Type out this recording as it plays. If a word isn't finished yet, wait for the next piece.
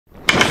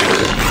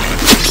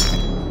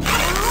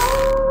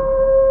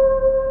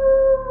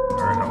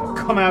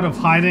come out of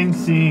hiding,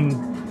 seeing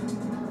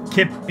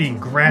Kip being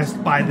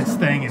grasped by this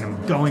thing and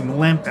him going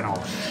limp, and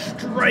I'll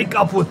strike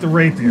up with the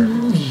rapier.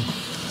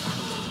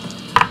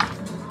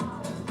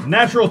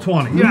 Natural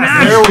 20.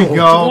 Yes. There we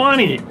go.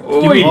 20.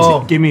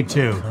 Give me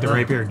 2. The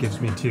rapier gives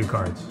me 2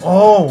 cards.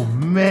 Oh,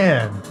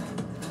 man.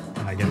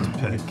 And I get to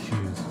pick.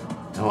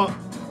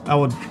 I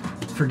would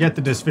forget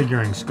the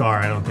disfiguring scar.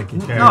 I don't think you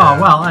care.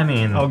 Oh, well, I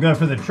mean... I'll go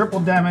for the triple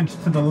damage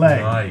to the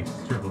leg.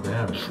 Nice. Triple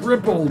damage.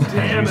 Triple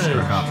damage.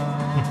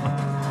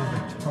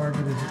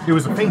 It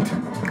was a feint.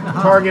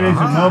 Target is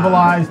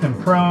immobilized and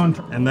prone.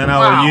 And then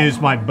I will use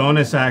my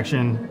bonus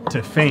action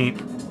to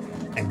feint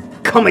and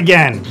come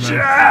again.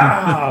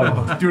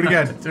 Do it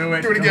again. Do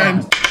it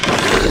again.